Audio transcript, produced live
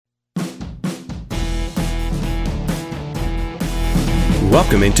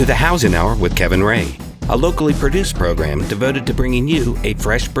Welcome into the Housing Hour with Kevin Ray, a locally produced program devoted to bringing you a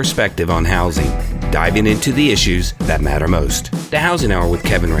fresh perspective on housing, diving into the issues that matter most. The Housing Hour with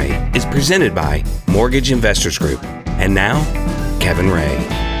Kevin Ray is presented by Mortgage Investors Group. And now, Kevin Ray.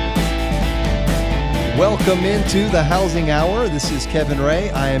 Welcome into the Housing Hour. This is Kevin Ray.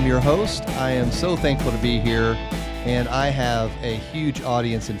 I am your host. I am so thankful to be here. And I have a huge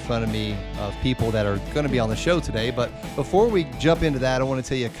audience in front of me of people that are going to be on the show today. But before we jump into that, I want to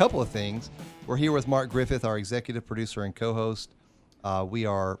tell you a couple of things. We're here with Mark Griffith, our executive producer and co-host.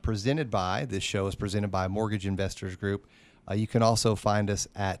 This show is presented by Mortgage Investors Group. You can also find us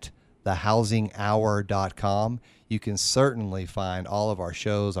at thehousinghour.com. You can certainly find all of our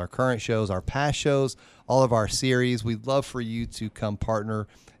shows, our current shows, our past shows, all of our series. We'd love for you to come partner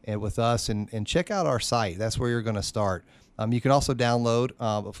with us and check out our site. That's where you're going to start. You can also download,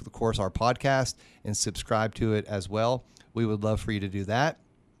 of course, our podcast and subscribe to it as well. We would love for you to do that.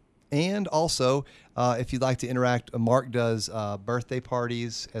 And also, if you'd like to interact, Mark does birthday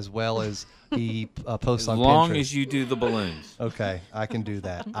parties as well as he posts on Pinterest. As long as you do the balloons. Okay, I can do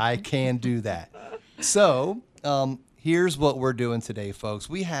that. I can do that. So here's what we're doing today, folks.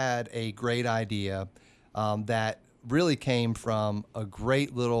 We had a great idea that really came from a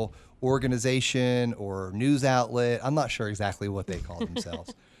great little organization or news outlet. I'm not sure exactly what they call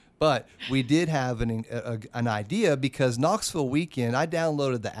themselves. But we did have an idea because Knoxville Weekend, I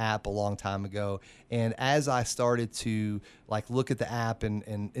downloaded the app a long time ago. And as I started to look at the app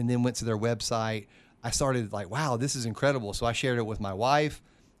and then went to their website, I started wow, this is incredible. So I shared it with my wife,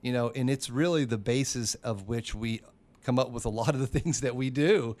 and it's really the basis of which we come up with a lot of the things that we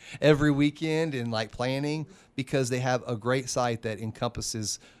do every weekend and planning, because they have a great site that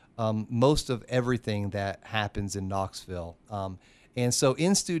encompasses most of everything that happens in Knoxville. And so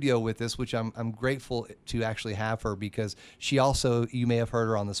in studio with us, which I'm grateful to actually have her, because she also, you may have heard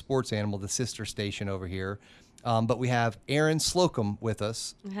her on the Sports Animal, the sister station over here. But we have Erin Slocum with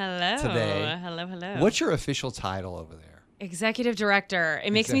us today. Hello. What's your official title over there? Executive director.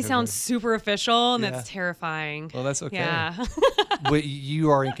 It makes me sound super official, and that's terrifying. Well, that's okay. Yeah. But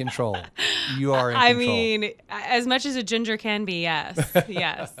you are in control. You are in control. I mean, as much as a ginger can be, yes.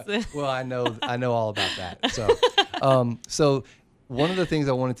 Yes. Well, I know all about that. So one of the things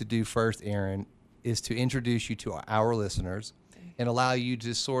I wanted to do first, Erin, is to introduce you to our listeners and allow you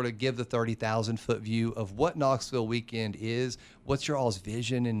to sort of give the 30,000-foot view of what Knoxville Weekend is. What's your all's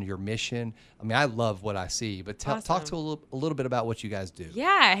vision and your mission? I mean, I love what I see, but talk to a little bit about what you guys do.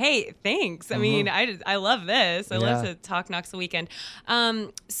 Yeah. Hey, thanks. Mm-hmm. I mean, I love this. I love to talk Knoxville Weekend.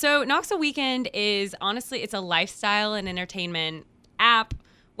 So Knoxville Weekend is, honestly, it's a lifestyle and entertainment app,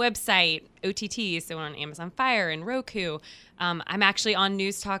 website, OTT, so on Amazon Fire and Roku. I'm actually on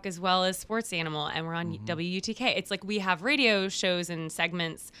News Talk as well as Sports Animal, and we're on WUTK. It's we have radio shows and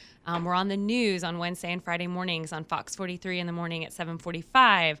segments. We're on the news on Wednesday and Friday mornings on Fox 43 in the morning at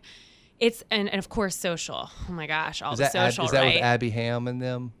 7:45. It's and of course social. Oh my gosh, all the social, is that right? With Abby Ham and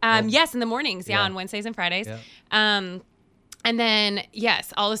them? Yes, in the mornings. Yeah, on Wednesdays and Fridays. Yeah. And then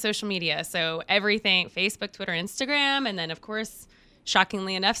yes, all the social media. So everything: Facebook, Twitter, Instagram, and then of course,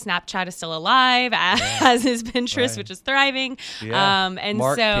 shockingly enough, Snapchat is still alive, as is Pinterest, which is thriving. Yeah. And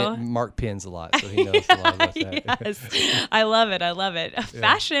Mark pins a lot, so he knows a lot about that. Yes, I love it. Yeah.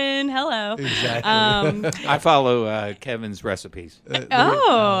 Fashion, hello. Exactly. I follow Kevin's recipes.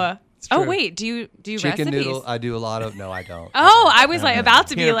 Oh wait, do you chicken recipes? Noodle? I do a lot of. No, I don't. Oh, I was about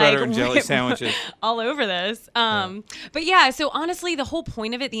to peanut be butter and jelly sandwiches all over this. But yeah, so honestly, the whole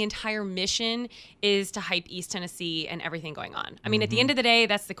point of it, the entire mission, is to hype East Tennessee and everything going on. I mean, at the end of the day,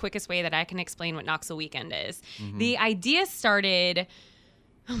 that's the quickest way that I can explain what Knoxville Weekend is. The idea started,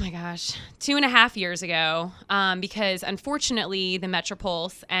 oh my gosh, 2.5 years ago, because unfortunately, the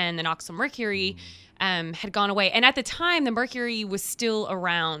Metropulse and the Knoxville Mercury had gone away. And at the time, the Mercury was still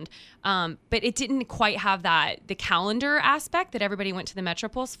around, but it didn't quite have the calendar aspect that everybody went to the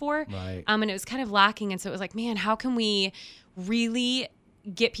Metropulse for. Right. And it was kind of lacking. And so it was man, how can we really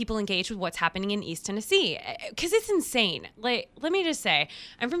get people engaged with what's happening in East Tennessee? Because it's insane. Let me just say,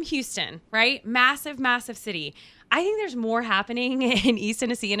 I'm from Houston, right? Massive, massive city. I think there's more happening in East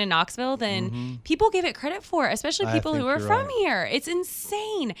Tennessee and in Knoxville than people give it credit for, especially people who are from here. It's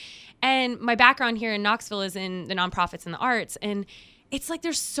insane. And my background here in Knoxville is in the nonprofits and the arts. And it's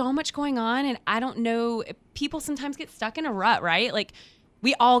there's so much going on. And I don't know, people sometimes get stuck in a rut, right?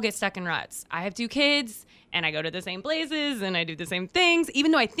 We all get stuck in ruts. I have 2 kids and I go to the same places and I do the same things.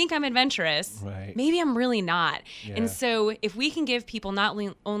 Even though I think I'm adventurous, maybe I'm really not. Yeah. And so if we can give people not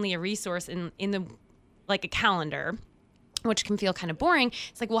only a resource in the a calendar, which can feel kind of boring,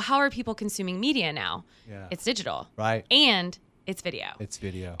 it's well, how are people consuming media now? Yeah. It's digital. Right. And It's video. It's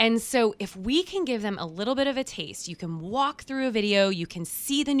video. And so if we can give them a little bit of a taste, you can walk through a video, you can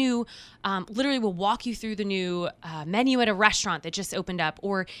see the new, literally we'll walk you through the new menu at a restaurant that just opened up,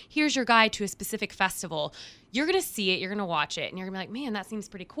 or here's your guide to a specific festival. You're going to see it, you're going to watch it, and you're going to be like, man, that seems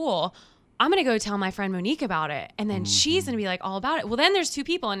pretty cool. I'm going to go tell my friend Monique about it. And then she's going to be like all about it. Well, then there's two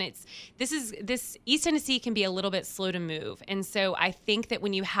people, and this East Tennessee can be a little bit slow to move. And so I think that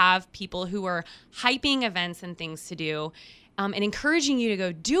when you have people who are hyping events and things to do, and encouraging you to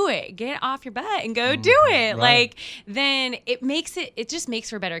go do it, get off your butt and go do it. Right. Like, then it just makes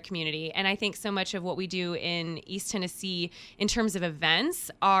for a better community. And I think so much of what we do in East Tennessee in terms of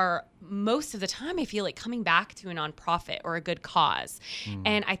events are most of the time, I feel like coming back to a nonprofit or a good cause.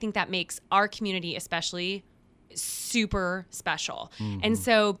 And I think that makes our community especially super special. And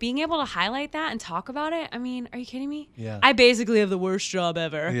so being able to highlight that and talk about it, I mean, are you kidding me? Yeah. I basically have the worst job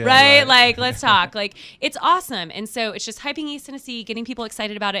ever, Yeah, right? Like, let's talk. Like, it's awesome. And so it's just hyping East Tennessee, getting people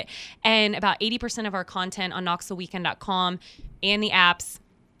excited about it. And about 80% of our content on KnoxvilleWeekend.com and the apps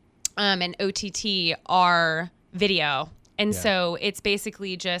and OTT are video. And so it's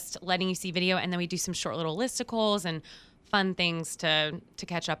basically just letting you see video, and then we do some short little listicles and fun things to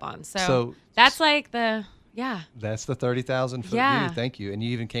catch up on. So that's like the... Yeah. That's the 30,000 foot Yeah. view. Thank you. And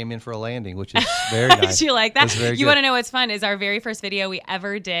you even came in for a landing, which is very nice. Did you like that? That's very You good. want to know what's fun is our very first video we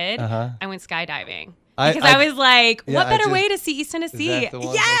ever did. I went skydiving. I- Because I was like, yeah, what I better just- way to see East Tennessee? that the one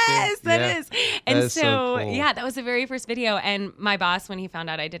right Yes, there? that Yeah. is. And That is so cool. yeah, that was the very first video. And my boss, when he found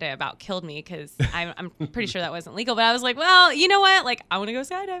out I did it, about killed me because I'm pretty sure that wasn't legal. But I was like, well, you know what? Like, I want to go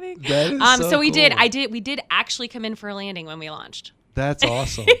skydiving. That is so we did. cool. We did actually come in for a landing when we launched. That's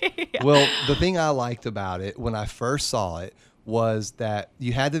awesome. Well, the thing I liked about it when I first saw it was that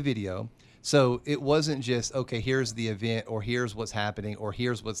you had the video. So it wasn't just, okay, here's the event, or here's what's happening, or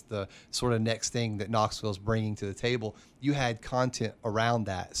here's what's the sort of next thing that Knoxville's bringing to the table. You had content around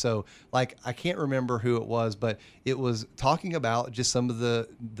that. So, like, I can't remember who it was, but it was talking about just some of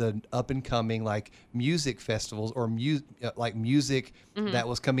the up and coming, like, music festivals or music that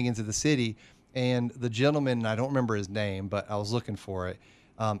was coming into the city. And the gentleman, and I don't remember his name, but I was looking for it.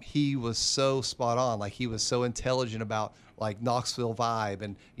 He was so spot on. Like, he was so intelligent about, like, Knoxville vibe.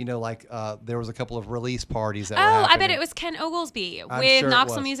 And, you know, like, there was a couple of release parties that were Oh, happening. I bet it was Ken Oglesby I'm with sure it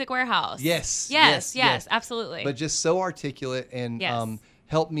Knoxville was. Music Warehouse. Yes, absolutely. But just so articulate and Yes.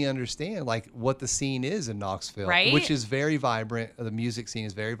 helped me understand, like, what the scene is in Knoxville. Right. Which is very vibrant. The music scene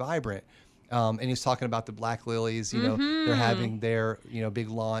is very vibrant. And he's talking about the Black Lilies, you know, they're having their, you know, big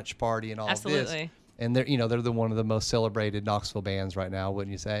launch party and all of this. Absolutely. And they're, you know, they're one of the most celebrated Knoxville bands right now,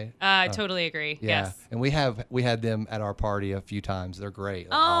 wouldn't you say? I totally agree. Yeah. Yes. And we had them at our party a few times. They're great.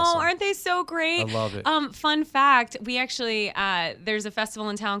 They're Oh, awesome. aren't they so great? I love it. Fun fact, we actually, there's a festival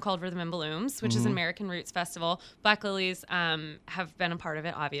in town called Rhythm and Blooms, which is Mm-hmm. an American Roots festival. Black Lilies have been a part of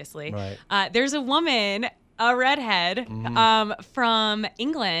it, obviously. Right. There's a woman, a redhead, Mm-hmm. from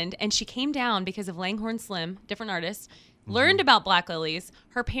England, and she came down because of Langhorne Slim, different artist, Mm-hmm. learned about Black Lilies.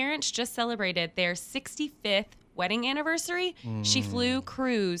 Her parents just celebrated their 65th wedding anniversary. She flew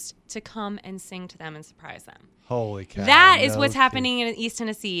cruise to come and sing to them and surprise them. Holy cow. That is No what's kidding. happening in East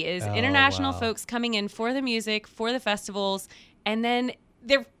Tennessee is Oh, international wow. folks coming in for the music, for the festivals, and then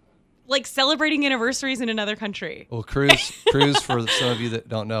they're like celebrating anniversaries in another country. Well, Cruz, for some of you that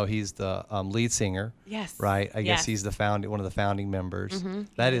don't know, he's the lead singer. Yes. Right. I guess Yes. he's one of the founding members.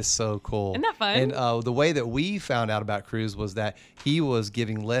 That is so cool. Isn't that fun? And the way that we found out about Cruz was that he was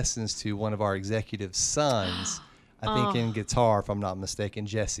giving lessons to one of our executive sons, I think in guitar, if I'm not mistaken,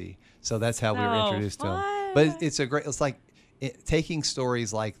 Jesse. So that's how we were So introduced to him. fun. But it's like taking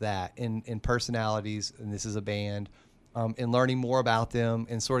stories like that in personalities, and this is a band, and learning more about them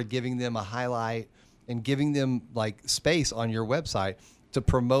and sort of giving them a highlight and giving them like space on your website to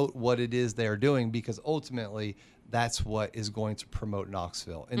promote what it is they're doing, because ultimately that's what is going to promote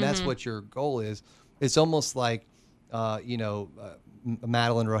Knoxville. And that's what your goal is. It's almost like,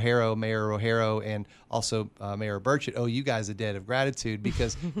 Madeline Rojero, Mayor Rojero, and also Mayor Burchett owe you guys a debt of gratitude,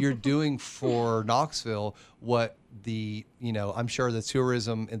 because you're doing for Knoxville what I'm sure the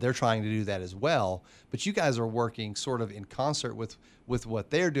tourism, and they're trying to do that as well, but you guys are working sort of in concert with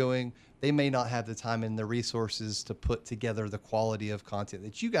what they're doing. They may not have the time and the resources to put together the quality of content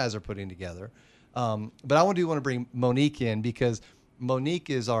that you guys are putting together. But I want to bring Monique in, because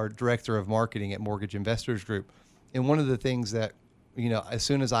Monique is our director of marketing at Mortgage Investors Group. And one of the things that, as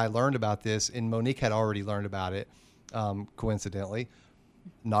soon as I learned about this, and Monique had already learned about it, coincidentally,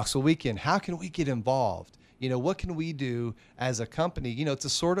 Knoxville Weekend, how can we get involved? What can we do as a company, to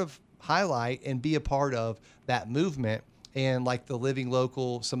sort of highlight and be a part of that movement, and like the living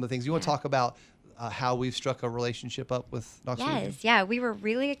local, some of the things you want to talk about. how we've struck a relationship up with Knoxville Weekend? Yes, yeah, we were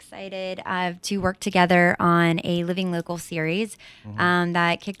really excited to work together on a Living Local series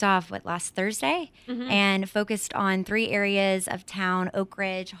that kicked off last Thursday and focused on 3 areas of town: Oak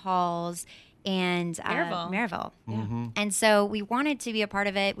Ridge, Halls, and Maryville. And so we wanted to be a part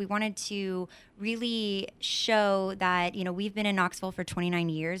of it. We wanted to really show that, we've been in Knoxville for 29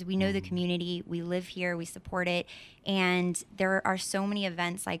 years. We know the community. We live here. We support it. And there are so many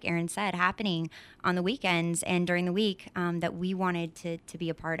events, like Aaron said, happening on the weekends and during the week that we wanted to be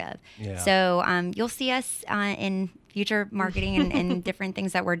a part of. Yeah. So you'll see us in future marketing and different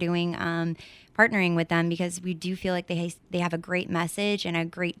things that we're doing, partnering with them, because we do feel like they have a great message and a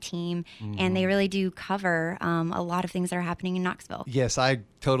great team, and they really do cover a lot of things that are happening in Knoxville. Yes, I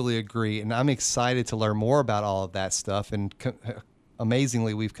totally agree. And I'm excited to learn more about all of that stuff. And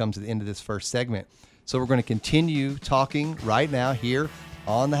amazingly, we've come to the end of this first segment. So we're going to continue talking right now here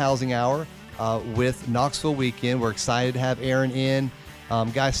on the Housing Hour with Knoxville Weekend. We're excited to have Aaron in.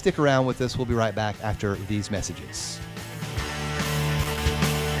 Guys, stick around with us. We'll be right back after these messages.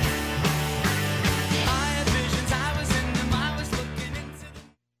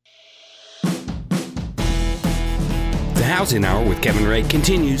 The Housing Hour with Kevin Ray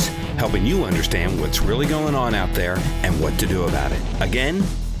continues, helping you understand what's really going on out there and what to do about it. Again,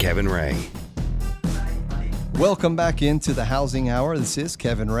 Kevin Ray. Welcome back into the Housing Hour. This is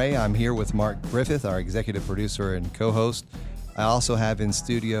Kevin Ray. I'm here with Mark Griffith, our executive producer and co-host. I also have in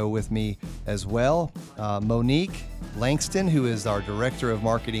studio with me as well Monique Langston, who is our director of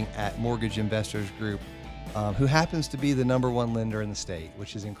marketing at Mortgage Investors Group, who happens to be the #1 lender in the state,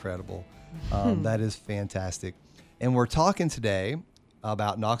 which is incredible. That is fantastic. And we're talking today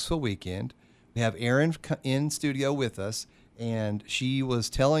about Knoxville Weekend. We have Erin in studio with us, and she was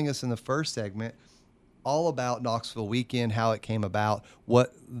telling us in the first segment all about Knoxville Weekend, how it came about,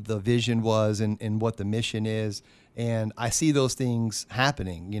 what the vision was, and what the mission is. And I see those things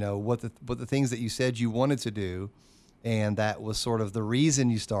happening, what the things that you said you wanted to do, and that was sort of the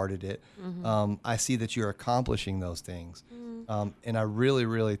reason you started it. I see that you're accomplishing those things. And I really,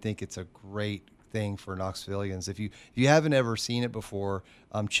 really think it's a great thing for Knoxvillians. If you haven't ever seen it before,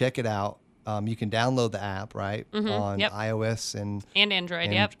 check it out. You can download the app, right, on iOS and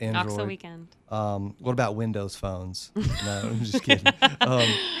Android. Android. Knoxville Weekend. What about Windows phones? No, I'm just kidding.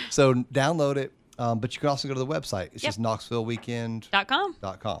 So download it, but you can also go to the website. It's just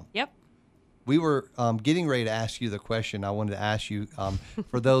knoxvilleweekend.com. Yep. We were getting ready to ask you the question I wanted to ask you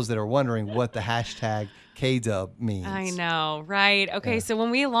for those that are wondering what the hashtag KDub means. I know, right? Okay, so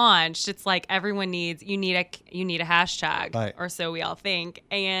when we launched, it's like everyone you need a hashtag, right, or so we all think.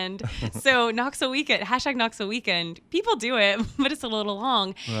 And so Knoxville Weekend, hashtag Knoxville Weekend, people do it, but it's a little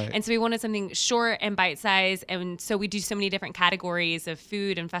long. Right. And so we wanted something short and bite-sized, and so we do so many different categories of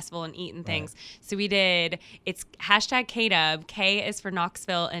food and festival and eat and things. Right. So it's hashtag KDub. K is for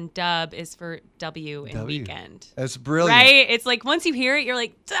Knoxville and dub is for W in weekend. That's brilliant. Right? It's like once you hear it, you're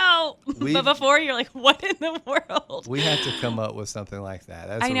like, don't. But before, you're like, what in the world? We have to come up with something like that.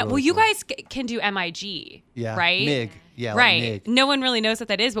 That's I know. Really well, you cool. guys can do MIG, right? MIG. Yeah, right. Like MIG. No one really knows what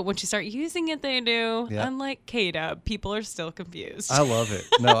that is, but once you start using it, they do. Yeah. Unlike KDub, people are still confused. I love it.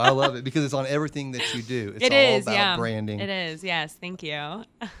 No, I love it because it's on everything that you do. It's all about branding. It is. Yes. Thank you.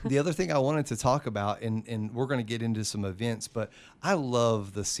 The other thing I wanted to talk about, and we're going to get into some events, but I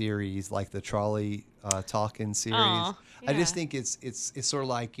love the series, like the Trolley Talking series. Aw, I just yeah. think it's sort of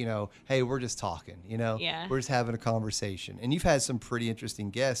like, hey, we're just talking, Yeah. we're just having a conversation. And you've had some pretty interesting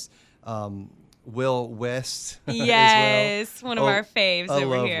guests. Will West Yes, as well. one of our faves I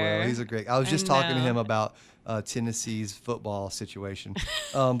over love here. Will. He's a great. I was just talking to him about Tennessee's football situation,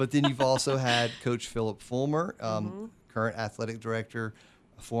 but then you've also had Coach Philip Fulmer, current athletic director,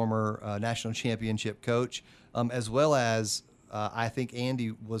 former national championship coach, as well as I think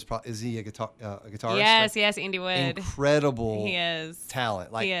Andy was. Is he a guitarist? Yes, Andy Wood. Incredible. He is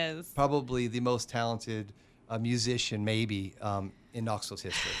talent. Like he is probably the most talented musician, maybe. In Knoxville's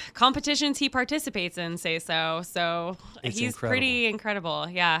history. Competitions he participates in say so. So It's he's incredible. pretty incredible.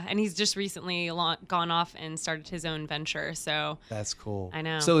 Yeah. And he's just recently gone off and started his own venture. So that's cool. I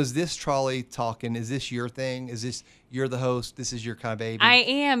know. So is this Trolley Talking? Is this your thing? Is this you're the host? This is your kind of baby? I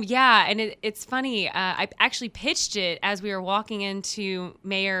am. Yeah. And it's funny. I actually pitched it as we were walking into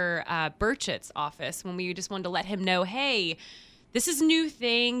Mayor Burchett's office when we just wanted to let him know, hey, this is a new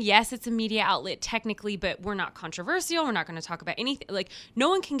thing. Yes, it's a media outlet technically, but we're not controversial. We're not going to talk about anything. Like, no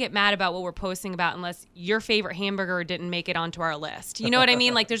one can get mad about what we're posting about unless your favorite hamburger didn't make it onto our list. You know what I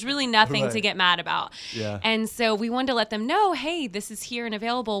mean? Like, there's really nothing to get mad about. Yeah. And so we wanted to let them know, hey, this is here and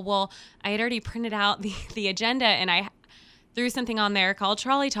available. Well, I had already printed out the agenda, and threw something on there called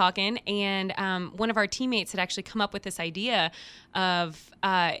Trolley Talkin', and one of our teammates had actually come up with this idea of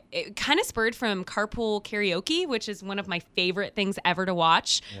it kind of spurred from carpool karaoke, which is one of my favorite things ever to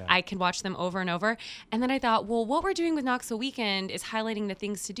watch. Yeah. I can watch them over and over. And then I thought, well, what we're doing with Knoxville Weekend is highlighting the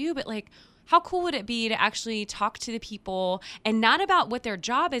things to do, but like, how cool would it be to actually talk to the people, and not about what their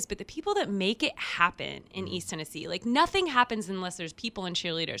job is, but the people that make it happen in East Tennessee? Like, nothing happens unless there's people and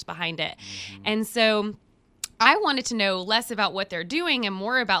cheerleaders behind it. And so I wanted to know less about what they're doing and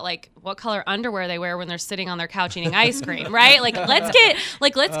more about like what color underwear they wear when they're sitting on their couch eating ice cream, right? Like let's get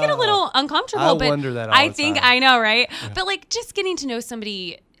a little uncomfortable. I wonder that all I the think time. I know, right? Yeah. But like just getting to know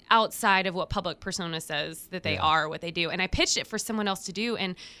somebody outside of what public persona says that they are, what they do. And I pitched it for someone else to do,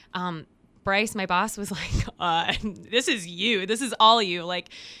 and Bryce, my boss, was like, this is you. This is all you. Like,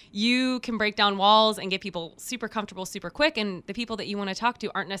 you can break down walls and get people super comfortable super quick. And the people that you want to talk to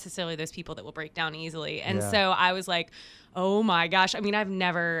aren't necessarily those people that will break down easily. And so I was like, oh my gosh. I mean, I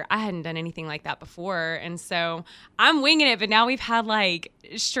hadn't done anything like that before. And so I'm winging it. But now we've had like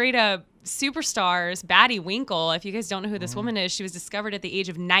straight up superstars. Batty Winkle, if you guys don't know who this woman is, she was discovered at the age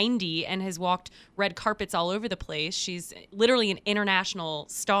of 90 and has walked red carpets all over the place. She's literally an international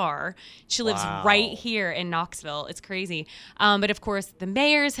star. She lives right here in Knoxville. It's crazy. But of course, the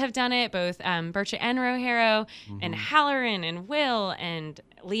mayors have done it, both Bircha and Rohero, and Halloran and Will and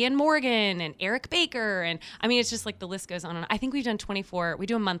Leanne Morgan and Eric Baker. And I mean, it's just like the list goes on. And I think we've done 24. We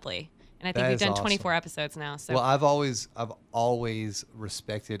do them monthly. And I think we've done 24 episodes now. So well, I've always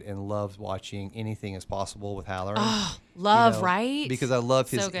respected and loved watching Anything Is Possible with Halloran. Oh, right? Because I love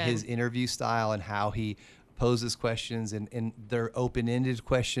So his interview style and how he poses questions, and they're open-ended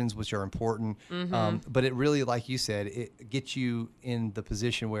questions, which are important. But it really, like you said, it gets you in the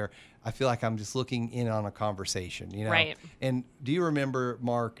position where I feel like I'm just looking in on a conversation, you know? Right. And do you remember,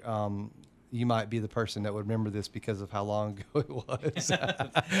 Mark, you might be the person that would remember this because of how long ago it was.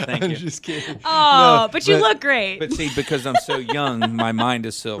 Thank I'm you. just kidding. Oh, but you look great. But see, because I'm so young, my mind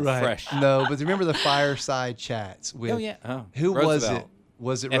is still fresh. No, but remember the fireside chats with who Roosevelt.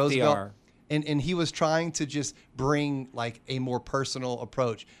 Was it FDR. Roosevelt? And he was trying to just bring like a more personal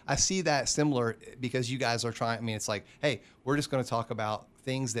approach. I see that similar because you guys are trying. I mean, it's like, hey, we're just going to talk about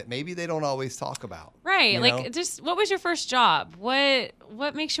things that maybe they don't always talk about. Right. you Like, know? just what was your first job? What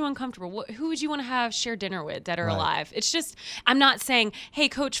makes you uncomfortable? Who would you want to have share dinner with, dead or Right. alive? It's just, I'm not saying, hey,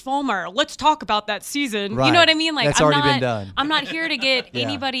 Coach Fulmer, let's talk about that season. Right. You know what I mean? Like, That's already been done. I'm not here to get Yeah.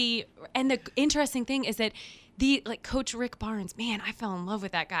 anybody. And the interesting thing is that Coach Rick Barnes, man, I fell in love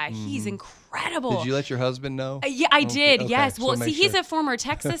with that guy. He's incredible. Did you let your husband know? Yeah, I did. Okay. Yes. So Well, make see, he's sure. a former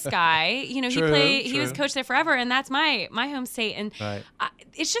Texas guy. You know, True, he was true. coached there forever, and that's my home state. And Right.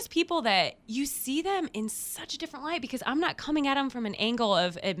 it's just people that you see them in such a different light, because I'm not coming at them from an angle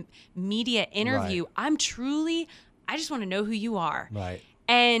of a media interview. Right. I just want to know who you are. Right.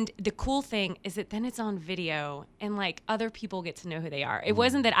 And the cool thing is that then it's on video, and like other people get to know who they are. It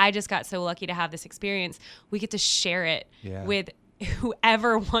wasn't that I just got so lucky to have this experience. We get to share it with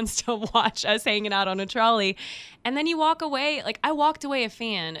whoever wants to watch us hanging out on a trolley. And then you walk away. Like, I walked away a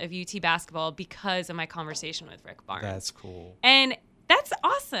fan of UT basketball because of my conversation with Rick Barnes. That's cool. And that's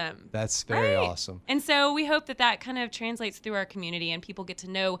awesome. That's very Right? awesome. And so we hope that kind of translates through our community, and people get to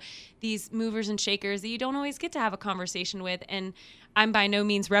know these movers and shakers that you don't always get to have a conversation with. And I'm by no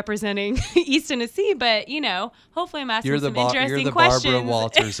means representing East Tennessee, but, you know, hopefully I'm asking some interesting You're the questions. Barbara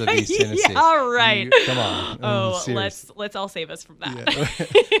Walters of East Tennessee. Yeah, all right. Come on. Oh, Seriously. let's all save us from that.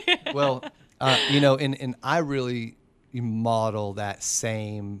 Yeah. Well, you know, and I really model that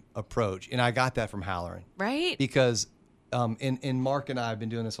same approach, and I got that from Halloran. Right? Because and Mark and I have been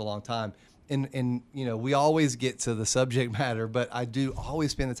doing this a long time, and you know, we always get to the subject matter, but I do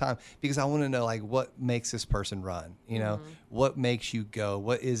always spend the time because I want to know, like, what makes this person run, you know, what makes you go,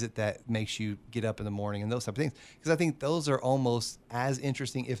 what is it that makes you get up in the morning, and those type of things, because I think those are almost as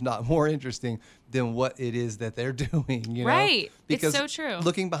interesting, if not more interesting, than what it is that they're doing, you know? Right. Because It's so true.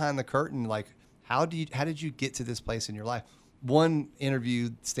 looking behind the curtain, like, how did you get to this place in your life? One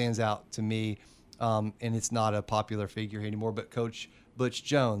interview stands out to me, and it's not a popular figure anymore, but Coach Butch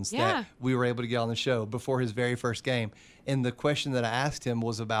Jones, that we were able to get on the show before his very first game. And the question that I asked him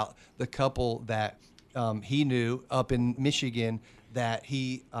was about the couple that he knew up in Michigan that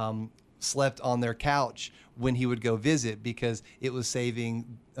he slept on their couch when he would go visit because it was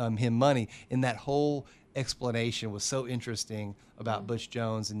saving him money. And that whole explanation was so interesting about Butch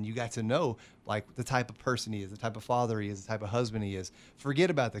Jones, and you got to know like the type of person he is, the type of father he is, the type of husband he is. Forget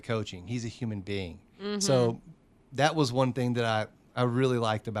about the coaching. He's a human being. So that was one thing that I really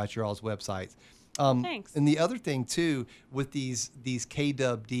liked about your all's websites. Thanks. And the other thing too, with these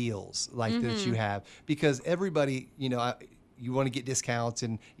K-Dub deals like that you have, because everybody, you know, you want to get discounts,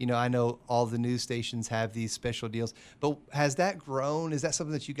 and I know all the news stations have these special deals. But has that grown? Is that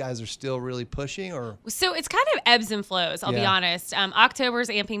something that you guys are still really pushing, or? So it's kind of ebbs and flows. I'll be honest. October's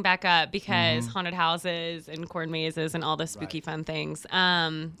amping back up because haunted houses and corn mazes and all the spooky fun things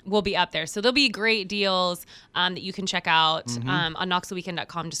will be up there. So there'll be great deals that you can check out on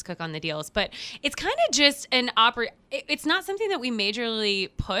KnoxvilleWeekend.com. Just click on the deals. But it's kind of just it's not something that we majorly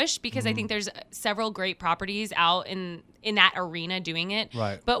push because I think there's several great properties out in that arena doing it.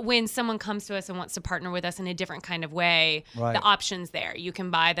 Right. But when someone comes to us and wants to partner with us in a different kind of way, the option's there. You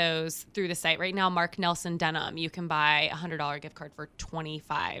can buy those through the site right now. Mark Nelson Denim, you can buy a $100 gift card for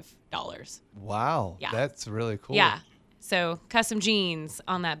 $25. Wow. Yeah. That's really cool. Yeah. So custom jeans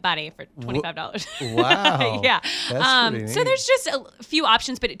on that body for $25. Wow. Yeah. That's pretty neat. So there's just a few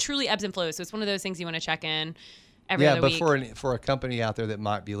options, but it truly ebbs and flows. So it's one of those things you want to check in every other week. But for a company out there that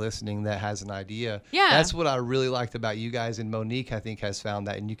might be listening that has an idea, that's what I really liked about you guys. And Monique, I think, has found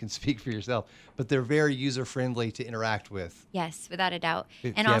that, and you can speak for yourself. But they're very user-friendly to interact with. Yes, without a doubt.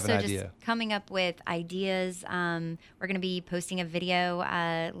 If And you have also an just idea. coming up with ideas. We're going to be posting a video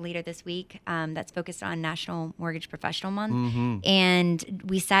later this week that's focused on National Mortgage Professional Month. And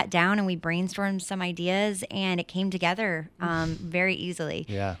we sat down and we brainstormed some ideas, and it came together very easily.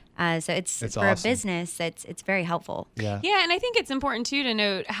 Yeah. So it's for awesome. a business, it's very helpful. Yeah. Yeah, and I think it's important too to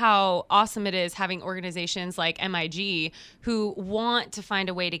note how awesome it is having organizations like MIG who want to find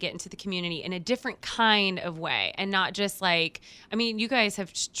a way to get into the community in a different kind of way, and not just you guys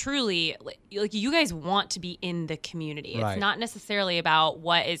have truly you guys want to be in the community. Right. It's not necessarily about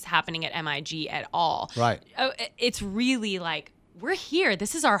what is happening at MIG at all. Right. It's really we're here.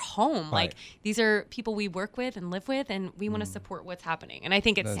 This is our home. Right. These are people we work with and live with, and we want to support what's happening. And I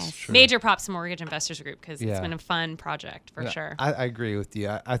think That's it's true. major props to Mortgage Investors Group because Yeah. it's been a fun project for sure. I agree with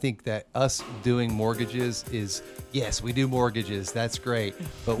you. I think that us doing mortgages is, yes, we do mortgages. That's great.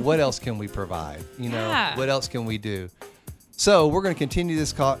 But what else can we provide? Yeah. What else can we do? So we're going to continue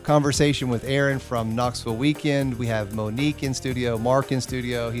this conversation with Aaron from Knoxville Weekend. We have Monique in studio, Mark in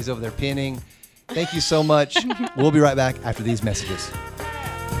studio. He's over there pinning. Thank you so much. We'll be right back after these messages.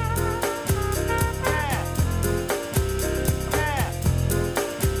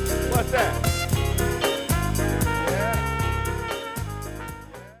 What's that?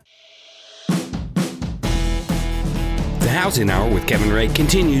 The Housing Hour with Kevin Ray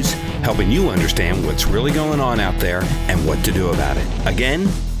continues, helping you understand what's really going on out there and what to do about it. Again,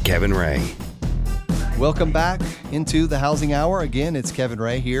 Kevin Ray. Welcome back into the Housing Hour. Again, it's Kevin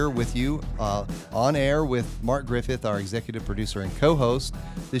Ray here with you on air with Mark Griffith, our executive producer and co-host.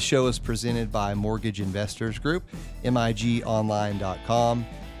 This show is presented by Mortgage Investors Group, migonline.com.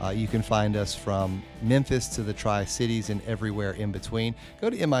 You can find us from Memphis to the Tri-Cities and everywhere in between.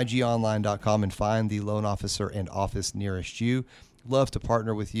 Go to migonline.com and find the loan officer and office nearest you. Love to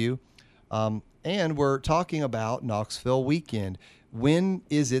partner with you. And we're talking about Knoxville Weekend. When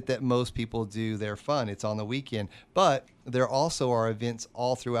is it that most people do their fun? It's on the weekend, but there also are events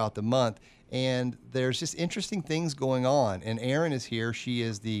all throughout the month, and there's just interesting things going on. And Erin is here. She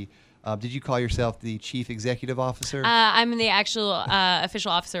is the, did you call yourself the Chief Executive Officer? I'm the actual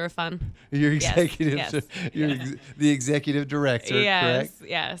official officer of fun. You're executive. Yes, You're the executive director, correct?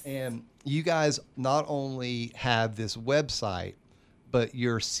 Yes. And you guys not only have this website, but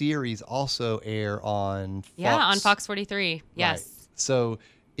your series also air on Fox. Yeah, on Fox 43. Yes. Right. So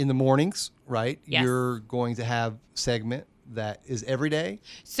in the mornings, right, Yes. you're going to have segment that is every day?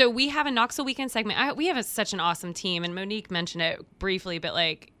 So we have a Knoxville Weekend segment. We have such an awesome team, and Monique mentioned it briefly, but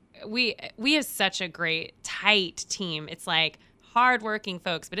we have such a great, tight team. It's hardworking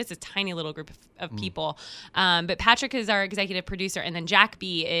folks, but it's a tiny little group of people. But Patrick is our executive producer, and then Jack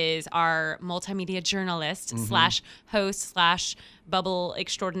B is our multimedia journalist / host / bubble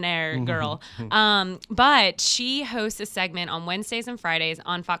extraordinaire girl. But she hosts a segment on Wednesdays and Fridays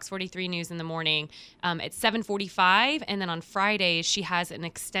on Fox 43 News in the morning at 7:45, and then on Fridays she has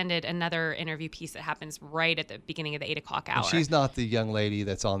another interview piece that happens right at the beginning of the 8 o'clock hour. And she's not the young lady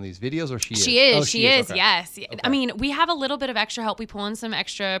that's on these videos, or she is? She is. Oh, She is. Okay. Yes. Okay. I mean, we have a little bit of extra help. We pull in some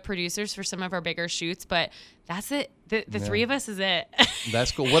extra producers for some of our bigger shoots, but that's it. The three of us is it.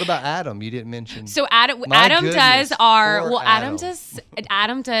 That's cool. What about Adam? You didn't mention. So Adam goodness, does poor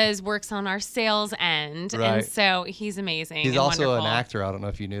Adam does works on our sales end, Right. and so he's amazing. He's and also wonderful. an actor. I don't know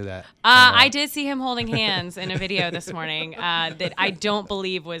if you knew that. I did see him holding hands in a video this morning that I don't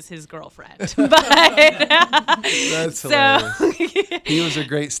believe was his girlfriend, but That's hilarious. so He was a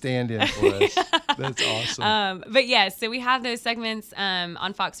great stand-in for us. That's awesome. But yes, so we have those segments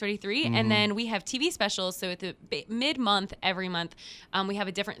on Fox 33, and then we have TV specials. So at the mid-month, every month, we have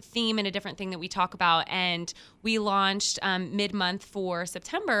a different theme and a different thing that we talk about. And we launched mid-month for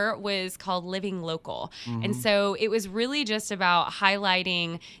September was called Living Local. And so it was really just about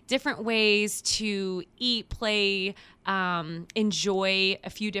highlighting different ways to eat, play, enjoy a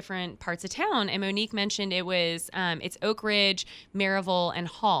few different parts of town. And Monique mentioned it's Oak Ridge, Maryville, and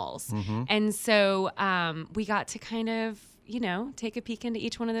Halls. And so we got to kind of, take a peek into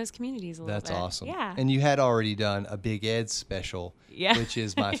each one of those communities a little bit. That's awesome. Yeah. And you had already done a Big Ed's special, Yeah. which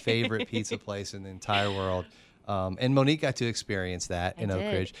is my favorite pizza place in the entire world. And Monique got to experience that in Oak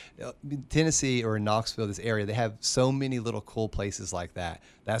Ridge. Tennessee or in Knoxville, this area, they have so many little cool places like that.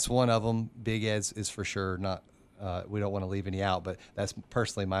 That's one of them. Big Ed's is for sure not. We don't want to leave any out, but that's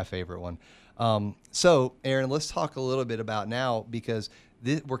personally my favorite one. So, Aaron, let's talk a little bit about now, because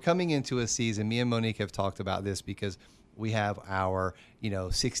we're coming into a season. Me and Monique have talked about this because we have our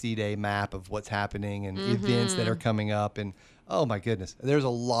 60-day map of what's happening and events that are coming up, and oh my goodness, there's a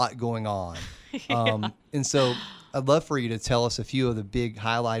lot going on. And so I'd love for you to tell us a few of the big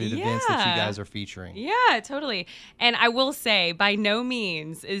highlighted events that you guys are featuring. Yeah, totally. And I will say, by no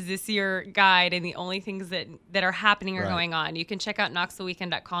means is this your guide and the only things that are happening or going on. You can check out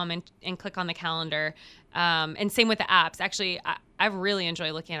KnoxvilleWeekend.com and click on the calendar. And same with the apps. Actually, I really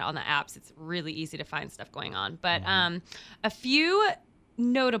enjoy looking at it on the apps. It's really easy to find stuff going on. But a few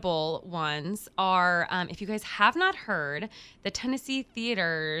notable ones are, if you guys have not heard, the Tennessee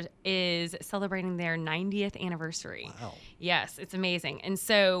Theater is celebrating their 90th anniversary. Wow. Yes, it's amazing. And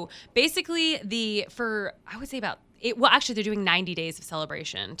so basically I would say about actually they're doing 90 days of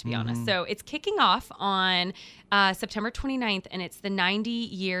celebration, to be honest. So it's kicking off on September 29th, and it's the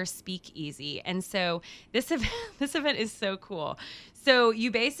 90-year Speakeasy. And so this event is so cool. So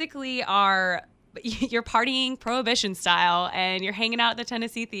you basically you're partying Prohibition style, and you're hanging out at the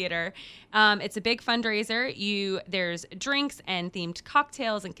Tennessee Theater. It's a big fundraiser. There's drinks and themed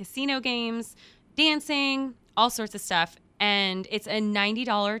cocktails and casino games, dancing, all sorts of stuff. And it's a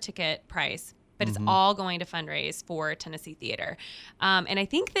 $90 ticket price, but it's all going to fundraise for Tennessee Theater. And I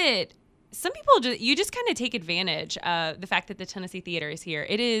think that some people you just kind of take advantage of the fact that the Tennessee Theater is here.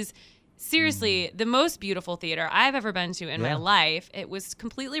 It is seriously the most beautiful theater I've ever been to in my life. It was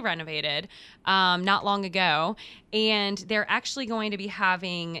completely renovated not long ago, and they're actually going to be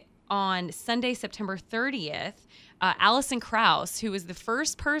having on Sunday, September 30th, Alison Krauss, who was the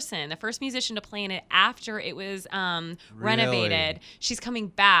first musician to play in it after it was renovated. She's coming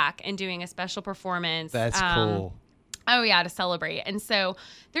back and doing a special performance. That's cool. Oh, yeah, to celebrate. And so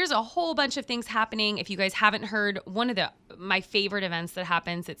there's a whole bunch of things happening. If you guys haven't heard, one of my favorite events that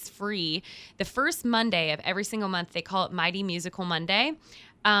happens, it's free. The first Monday of every single month, they call it Mighty Musical Monday.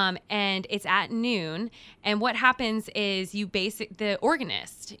 And it's at noon. And what happens is the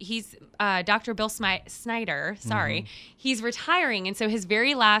organist, he's Dr. Bill Snyder, he's retiring. And so his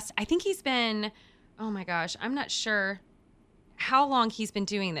very last, I think he's been, oh my gosh, I'm not sure how long he's been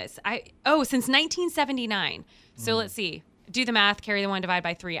doing this. Since 1979. So let's see. Do the math, carry the 1, divide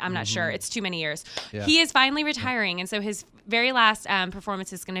by 3. I'm not sure. It's too many years. Yeah. He is finally retiring. And so his very last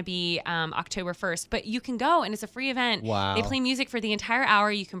performance is going to be October 1st. But you can go, and it's a free event. Wow. They play music for the entire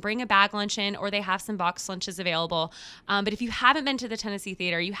hour. You can bring a bag lunch in, or they have some box lunches available. But if you haven't been to the Tennessee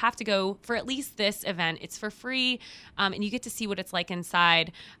Theater, you have to go for at least this event. It's for free, and you get to see what it's like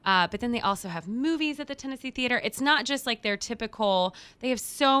inside. But then they also have movies at the Tennessee Theater. It's not just like their typical. They have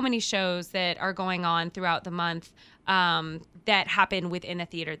so many shows that are going on throughout the month that happen within a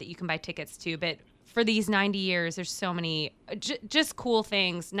theater that you can buy tickets to. But for these 90 years, there's so many just cool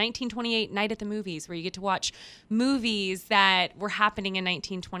things. 1928 Night at the Movies, where you get to watch movies that were happening in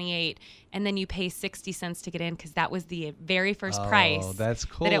 1928, and then you pay 60 cents to get in, because that was the very first price. Oh, that's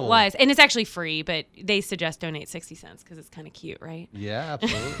cool. That it was. And it's actually free, but they suggest donate 60 cents because it's kind of cute, right? Yeah,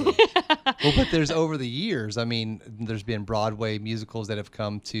 absolutely. Well, but there's over the years, there's been Broadway musicals that have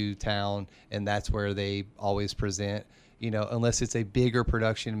come to town, and that's where they always present. Unless it's a bigger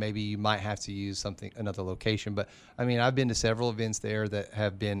production, maybe you might have to use another location. But I've been to several events there that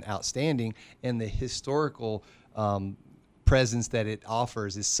have been outstanding, and the historical presence that it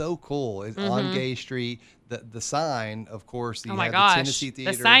offers is so cool. It's on Gay Street. The sign, of course. You have the Tennessee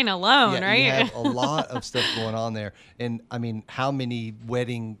Theater. The sign alone, right? You have a lot of stuff going on there. And how many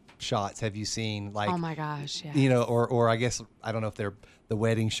wedding shots have you seen? Like, oh my gosh, yeah. Or I guess, I don't know if they're the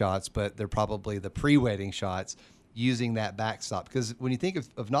wedding shots, but they're probably the pre-wedding shots, using that backstop. Because when you think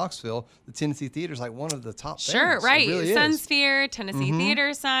of Knoxville, the Tennessee Theater is like one of the top things. Sure, right. It really Sunsphere, Tennessee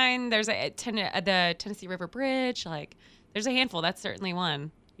Theater sign. There's the Tennessee River Bridge. Like, there's a handful. That's certainly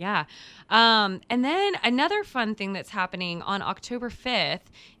one. Yeah. And then another fun thing that's happening on October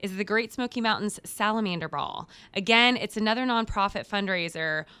 5th is the Great Smoky Mountains Salamander Ball. Again, it's another nonprofit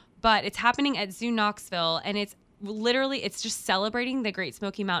fundraiser, but it's happening at Zoo Knoxville, and it's just celebrating the Great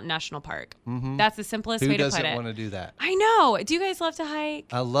Smoky Mountain National Park. Mm-hmm. That's the simplest way to put it. Who doesn't want to do that? I know. Do you guys love to hike?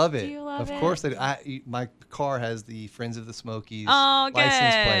 I love it. Do you love it? Of course. My car has the Friends of the Smokies Oh,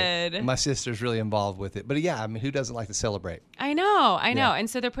 license plate. good. My sister's really involved with it. But yeah, I mean, who doesn't like to celebrate? I know. Yeah. And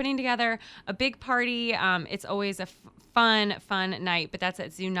so they're putting together a big party. It's always a fun night, but that's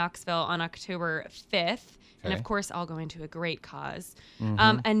at Zoo Knoxville on October 5th. And of course, all going to a great cause.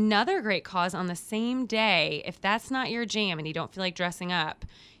 Mm-hmm. Another great cause on the same day, if that's not your jam and you don't feel like dressing up,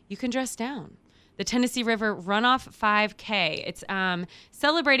 you can dress down. The Tennessee River Runoff 5K. It's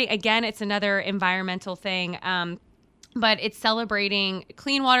celebrating, again, it's another environmental thing. But it's celebrating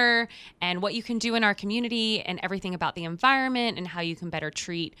clean water and what you can do in our community and everything about the environment and how you can better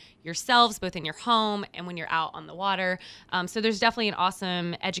treat yourselves, both in your home and when you're out on the water. So there's definitely an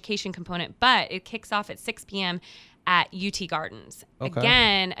awesome education component, but it kicks off at 6 p.m. at UT Gardens. Okay.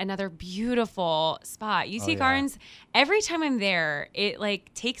 Again, another beautiful spot. UT Gardens, every time I'm there, it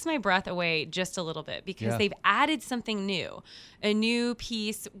like takes my breath away just a little bit because they've added something new. A new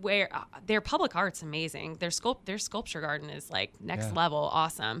piece where their public art's amazing. Their sculpture garden is like next level,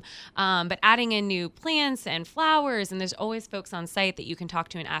 awesome. But adding in new plants and flowers, and there's always folks on site that you can talk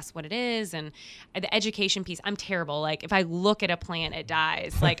to and ask what it is. And the education piece, I'm terrible. Like if I look at a plant, it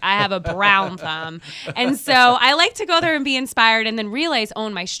dies. Like I have a brown thumb. And so I like to go there and be inspired and then realize,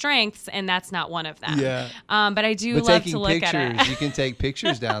 own my strengths, and that's not one of them. Yeah. But I do love to look at it. You can take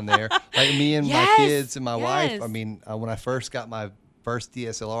pictures down there. Like me and my kids and my wife. I mean, when I first got my first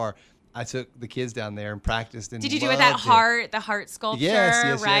DSLR, I took the kids down there and practiced. And did you do it the heart sculpture?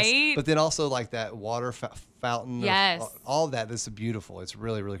 Yes, right? Yes. But then also like that water fountain. Yes. All of that. This is beautiful. It's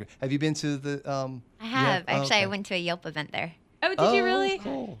really, really good. Have you been to the? I have. Yeah? Actually, I went to a Yelp event there. Oh, did you really?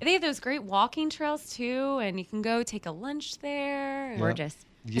 Cool. They have those great walking trails too, and you can go take a lunch there. Gorgeous.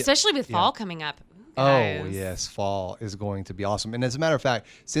 Yeah. Especially with fall coming up. Ooh, Oh, guys. yes. Fall is going to be awesome. And as a matter of fact,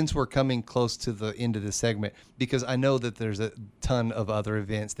 since we're coming close to the end of this segment, because I know that there's a ton of other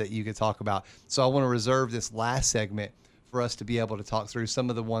events that you could talk about. So I want to reserve this last segment for us to be able to talk through some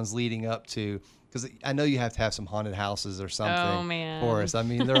of the ones leading up to, because I know you have to have some haunted houses or something for us. I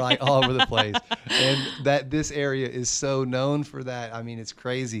mean, they're like all over the place. And that this area is so known for that. I mean, it's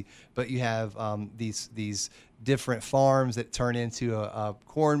crazy. But you have these different farms that turn into a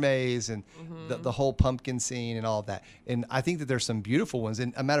corn maze and the whole pumpkin scene and all of that. And I think that there's some beautiful ones.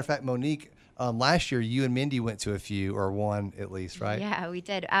 And a matter of fact, Monique, last year you and Mindy went to a few, or one at least, right? Yeah, we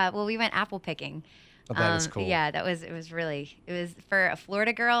did. Well, we went apple picking. Oh, that is cool. Yeah, it was for a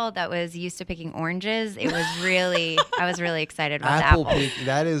Florida girl that was used to picking oranges. It was really, I was really excited about Apple the apples. pick,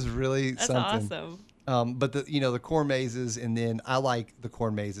 that is really That's something. awesome. But the corn mazes, and then I like the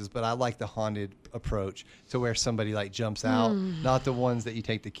corn mazes, but I like the haunted approach to where somebody like jumps out, not the ones that you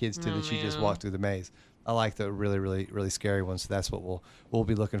take the kids to that you just walk through the maze. I like the really, really, really scary ones. So that's what we'll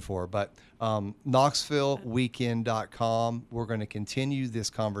be looking for. But KnoxvilleWeekend.com, we're going to continue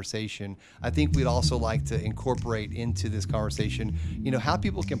this conversation. I think we'd also like to incorporate into this conversation, how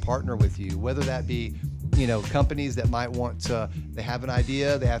people can partner with you, whether that be, companies that might want to, they have an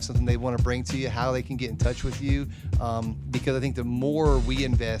idea, they have something they want to bring to you, how they can get in touch with you. Because I think the more we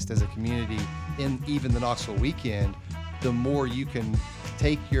invest as a community in even the Knoxville Weekend, the more you can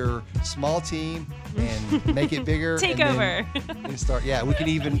take your small team and make it bigger. Take and over. And start. Yeah, we can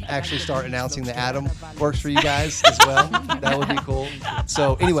even actually start announcing that Adam works for you guys as well. That would be cool.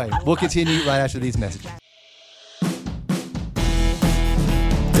 So anyway, we'll continue right after these messages.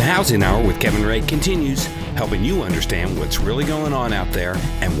 The Housing Hour with Kevin Ray continues, helping you understand what's really going on out there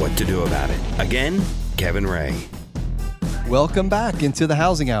and what to do about it. Again, Kevin Ray. Welcome back into the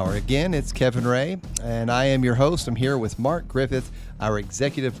Housing Hour. Again, it's Kevin Ray, and I am your host. I'm here with Mark Griffith, our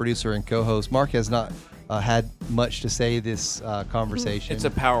executive producer and co-host. Mark has not had much to say this conversation. It's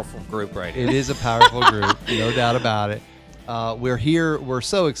a powerful group right here. It is a powerful group, no doubt about it. We're here. We're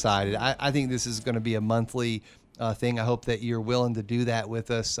so excited. I think this is going to be a monthly thing. I hope that you're willing to do that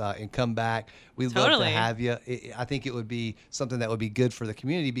with us and come back. We'd love to have you. I think it would be something that would be good for the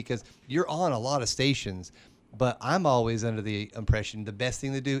community because you're on a lot of stations. But I'm always under the impression the best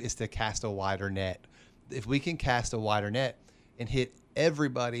thing to do is to cast a wider net. If we can cast a wider net and hit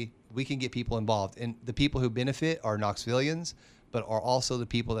everybody, we can get people involved. And the people who benefit are Knoxvillians, but are also the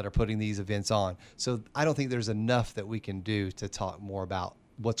people that are putting these events on. So I don't think there's enough that we can do to talk more about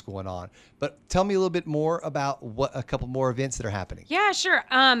what's going on. But tell me a little bit more about what a couple more events that are happening. Yeah, sure.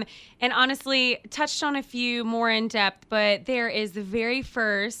 And honestly, touched on a few more in depth, but there is the very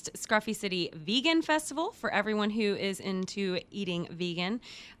first Scruffy City Vegan Festival for everyone who is into eating vegan.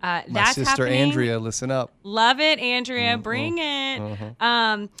 My That's sister happening. Andrea, listen up. Love it, Andrea. Bring it.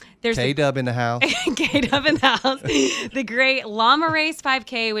 There's K-Dub in the house. K-Dub in the house. The great Llama Race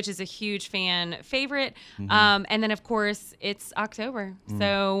 5K, which is a huge fan favorite. And then, of course, it's October.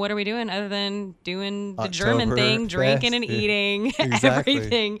 So what are we doing other than doing the German thing, drinking and eating, Exactly.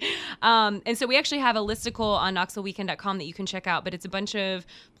 everything? And so we actually have a listicle on KnoxvilleWeekend.com that you can check out, but it's a bunch of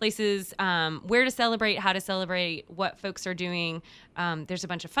places where to celebrate, how to celebrate, what folks are doing. There's a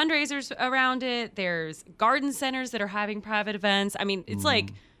bunch of fundraisers around it. There's garden centers that are having private events. I mean, it's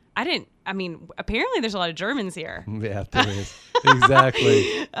like, apparently there's a lot of Germans here. Yeah, there is.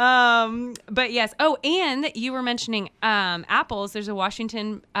 Exactly. But yes. Oh, and you were mentioning apples. There's a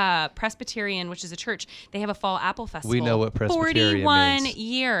Washington Presbyterian, which is a church. They have a fall apple festival. We know what Presbyterian 41 means.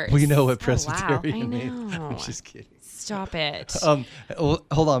 years. We know what Oh, Presbyterian wow. I means. know. I'm just kidding. Stop it. Well,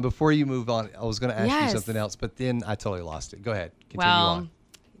 hold on. Before you move on, I was going to ask you Yes. something else, but then I totally lost it. Go ahead. Continue Well, on.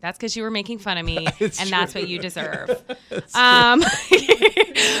 that's because you were making fun of me, It's and true. that's what you deserve.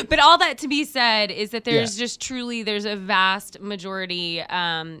 But all that to be said is that there's just truly, there's a vast majority.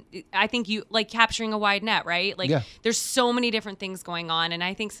 I think you like capturing a wide net, right? Like there's so many different things going on. And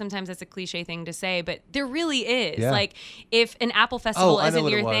I think sometimes that's a cliche thing to say, but there really is. Yeah. Like if an Apple festival I know isn't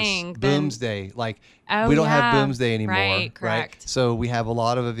what your it was. thing, then Boomsday. Like Oh, we don't have yeah. Boomsday anymore. Right, correct. So we have a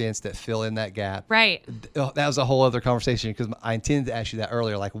lot of events that fill in that gap. right. That was a whole other conversation because I intended to ask you that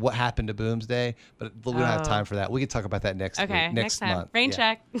earlier, like what happened to Boomsday, but we don't have time for that. We can talk about that next Okay, week, next time. month. Rain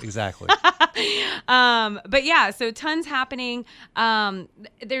check. Exactly. But yeah, so tons happening.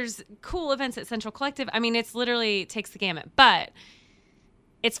 There's cool events at Central Collective. I mean, it's literally takes the gamut, but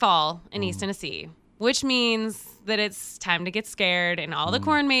it's fall in East Tennessee, which means that it's time to get scared and all the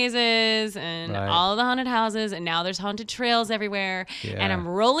corn mazes and Right. all the haunted houses. And now there's haunted trails everywhere. Yeah. And I'm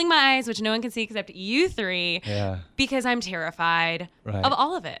rolling my eyes, which no one can see except you three, Yeah. because I'm terrified Right. of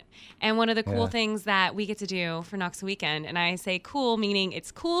all of it. And one of the cool Yeah. things that we get to do for Knoxville Weekend, and I say cool, meaning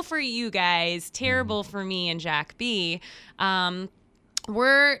it's cool for you guys, terrible for me and Jack B.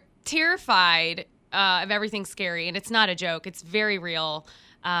 We're terrified of everything scary, and it's not a joke. It's very real.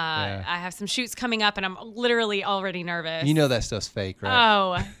 I have some shoots coming up, and I'm literally already nervous. You know that stuff's fake,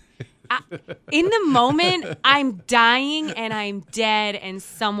 right? Oh. In the moment, I'm dying and I'm dead, and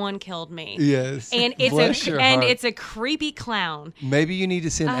someone killed me. Yes. And Bless your heart. it's a creepy clown. Maybe you need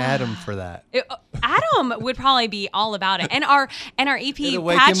to send Adam for that. Adam would probably be all about it, and our EP It'll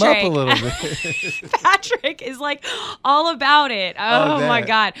wake Patrick. him up a little bit. Patrick is like all about it. I Oh my bet.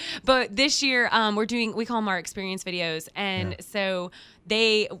 God! But this year, we call them our experience videos, and so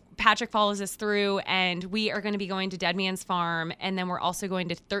Patrick follows us through, and we are going to be going to Dead Man's Farm, and then we're also going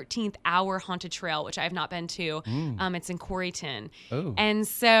to 13th Hour Haunted Trail, which I have not been to. It's in Coreyton. Oh. And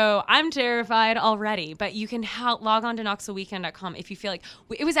so I'm terrified already, but you can log on to KnoxvilleWeekend.com if you feel like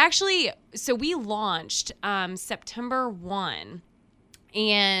it was actually, so we launched September 1.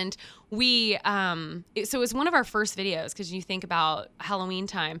 And we, so it was one of our first videos because you think about Halloween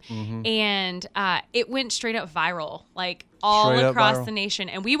time, and it went straight up viral, like all Straight up across viral? the nation.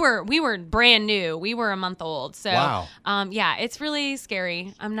 And we were brand new. We were a month old. So, Wow. Yeah, it's really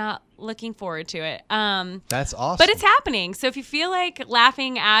scary. I'm not looking forward to it. That's awesome. But it's happening. So if you feel like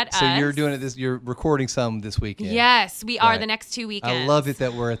laughing at us, So you're doing it you're recording some this weekend. yes, we are Right. the next 2 weekends. I love it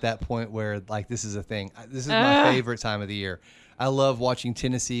that we're at that point where like this is a thing. This is my favorite time of the year. I love watching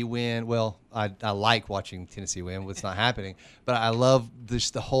Tennessee win. Well, I like watching Tennessee win. It's not happening, but I love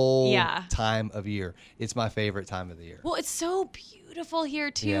just the whole time of year. It's my favorite time of the year. Well, it's so beautiful here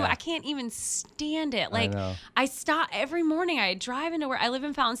too. Yeah. I can't even stand it. Like know. I stop every morning. I drive into where I live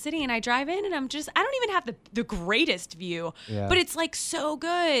in Fountain City, and I drive in, and I don't even have the greatest view, Yeah. but it's like so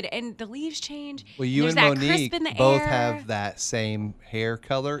good, and the leaves change. Well, you There's and that Monique crisp in the both air. have that same hair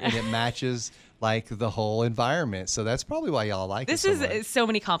color, and it matches like the whole environment. So that's probably why y'all like This it so much. is so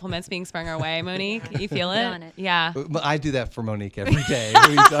many compliments being sprung our way, Monique. You feel Feeling it? it. Yeah. I do that for Monique every day. What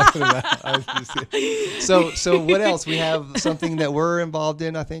are you talking about? I was just kidding. So what else? We have something that we're involved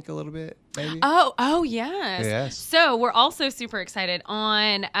in, I think, a little bit. maybe? Oh, yes. Yes. So we're also super excited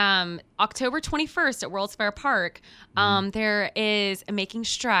on October 21st at World's Fair Park. There is a Making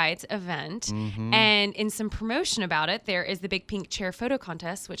Strides event, and in some promotion about it, there is the Big Pink Chair photo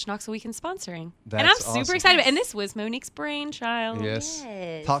contest, which Knoxville Weekend sponsoring. And I'm super awesome. excited. And this was Monique's brainchild. Yes.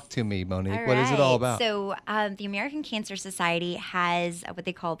 Yes. Talk to me, Monique. All What is it all right. about? So, the American Cancer Society has what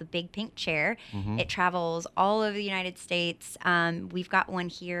they call the Big Pink Chair. It travels all over the United States. We've got one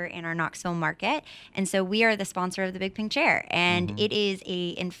here in our Knoxville market, and so we are the sponsor of the Big Pink Chair. And it is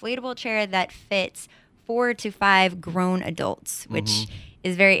a inflatable chair that fits 4 to 5 grown adults, which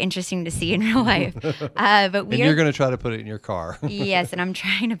is very interesting to see in real life. But we and you're going to try to put it in your car. Yes, and I'm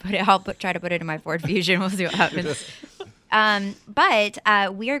trying to put it. I'll try to put it in my Ford Fusion. We'll see what happens.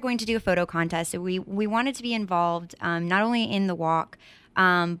 But we are going to do a photo contest. So we wanted to be involved not only in the walk,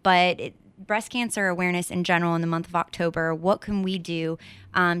 but breast cancer awareness in general in the month of October. What can we do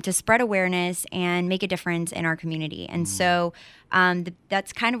to spread awareness and make a difference in our community? And so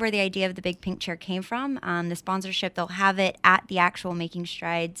that's kind of where the idea of the Big Pink Chair came from. The sponsorship, they'll have it at the actual Making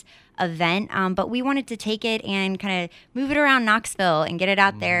Strides event, but we wanted to take it and kind of move it around Knoxville and get it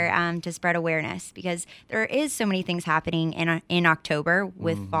out there to spread awareness, because there is so many things happening in October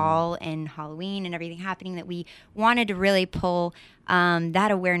with fall and Halloween and everything happening, that we wanted to really pull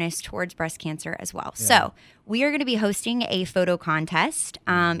that awareness towards breast cancer as well. Yeah. So we are going to be hosting a photo contest.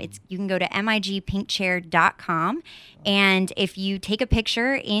 You can go to migpinkchair.com, and if you take a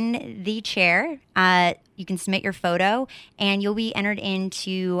picture in the chair, you can submit your photo, and you'll be entered in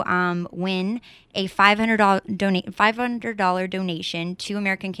win a $500 donation to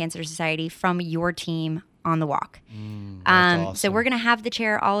American Cancer Society from your team on the walk. Awesome. So we're going to have the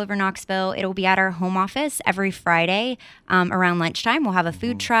chair all over Knoxville. It'll be at our home office every Friday around lunchtime. We'll have a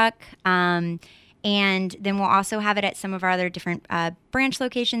food truck. And then we'll also have it at some of our other different branch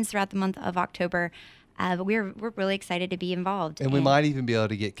locations throughout the month of October. But we're really excited to be involved. And we might even be able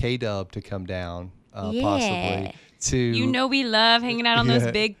to get K-Dub to come down, possibly. We love hanging out on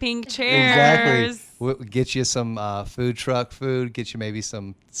those big pink chairs. Exactly. We'll get you some food truck food, get you maybe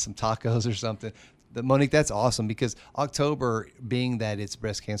some tacos or something. Monique, that's awesome, because October, being that it's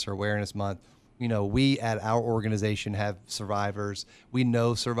Breast Cancer Awareness Month, we at our organization have survivors. We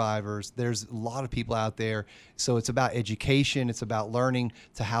know survivors. There's a lot of people out there. So it's about education. It's about learning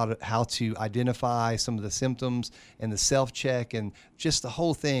how to identify some of the symptoms and the self-check and just the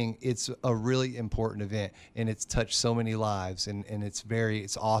whole thing. It's a really important event, and it's touched so many lives, and it's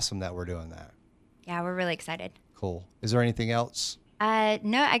awesome that we're doing that. Yeah, we're really excited. Cool. Is there anything else?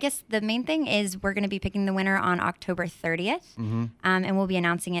 No, I guess the main thing is we're going to be picking the winner on October 30th, and we'll be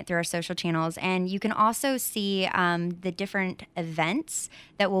announcing it through our social channels. And you can also see the different events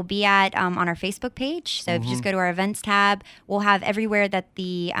that we'll be at on our Facebook page. So if you just go to our events tab, we'll have everywhere that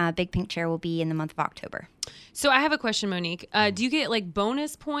the Big Pink Chair will be in the month of October. So I have a question, Monique. Do you get like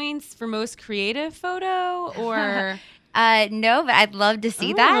bonus points for most creative photo, or... No, but I'd love to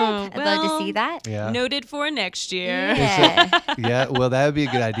see that. I'd love to see that. Yeah. Noted for next year. Yeah. Yeah, well, that would be a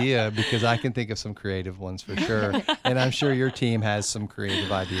good idea, because I can think of some creative ones for sure. And I'm sure your team has some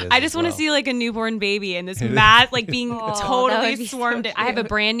creative ideas. I just want to see like a newborn baby and this mass, like being totally swarmed. So I have a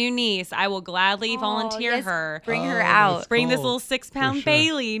brand new niece. I will gladly volunteer her. Bring her out. Bring this little 6-pound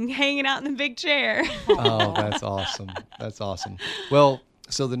Bailey hanging out in the big chair. Oh, that's awesome. That's awesome. Well,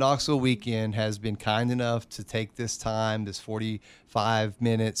 so the Knoxville Weekend has been kind enough to take this time, this 45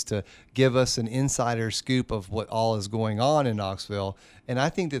 minutes, to give us an insider scoop of what all is going on in Knoxville. And I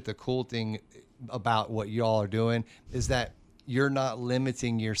think that the cool thing about what y'all are doing is that you're not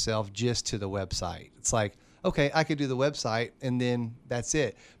limiting yourself just to the website. It's like, okay, I could do the website and then that's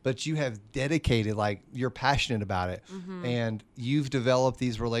it. But you have dedicated, like, you're passionate about it. And you've developed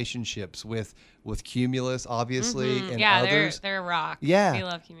these relationships with Cumulus, obviously, and others. They're a rock. Yeah. We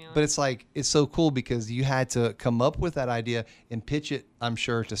love Cumulus. But it's like, it's so cool because you had to come up with that idea and pitch it, I'm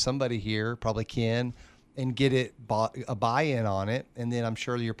sure, to somebody here, probably Ken, and get a buy-in on it, and then I'm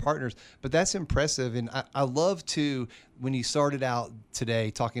sure your partners. But that's impressive, and I love to, when you started out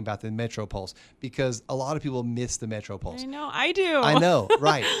today talking about the Metropulse, because a lot of people miss the Metropulse. I know, I do. I know,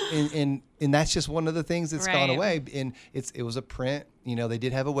 right? And that's just one of the things that's gone away. And it was a print. They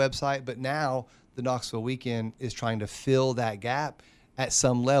did have a website, but now the Knoxville Weekend is trying to fill that gap at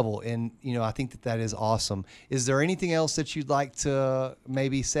some level. And, I think that is awesome. Is there anything else that you'd like to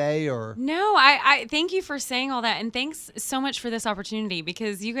maybe say or? No, I thank you for saying all that. And thanks so much for this opportunity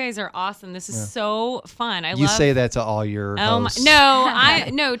because you guys are awesome. This is so fun. You say that to all your hosts.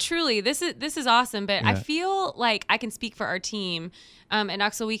 No, truly, this is awesome. But I feel like I can speak for our team at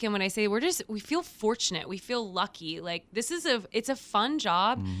Knoxville Weekend when I say we feel fortunate. We feel lucky. Like it's a fun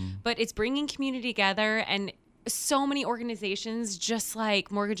job, but it's bringing community together and so many organizations just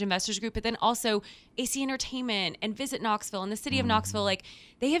like Mortgage Investors Group, but then also AC Entertainment and Visit Knoxville and the city of Knoxville. Like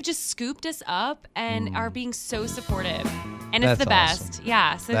they have just scooped us up and are being so supportive. And it's the best. Awesome.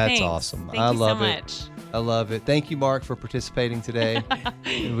 Yeah. So that's thanks. Awesome. Thank you so much. I love it. Thank you, Mark, for participating today.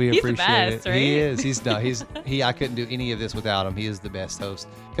 We He's appreciate the best, it. Right? He is. I couldn't do any of this without him. He is the best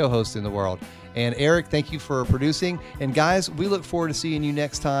co-host in the world. And Eric, thank you for producing. And guys, we look forward to seeing you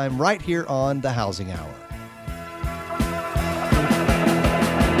next time right here on The Housing Hour.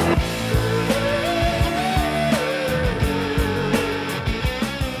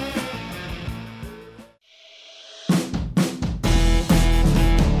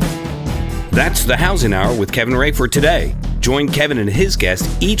 That's the Housing Hour with Kevin Ray for today. Join Kevin and his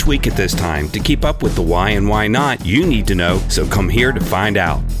guests each week at this time to keep up with the why and why not you need to know, so come here to find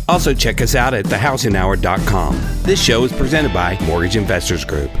out. Also check us out at thehousinghour.com. This show is presented by Mortgage Investors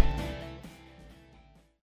Group.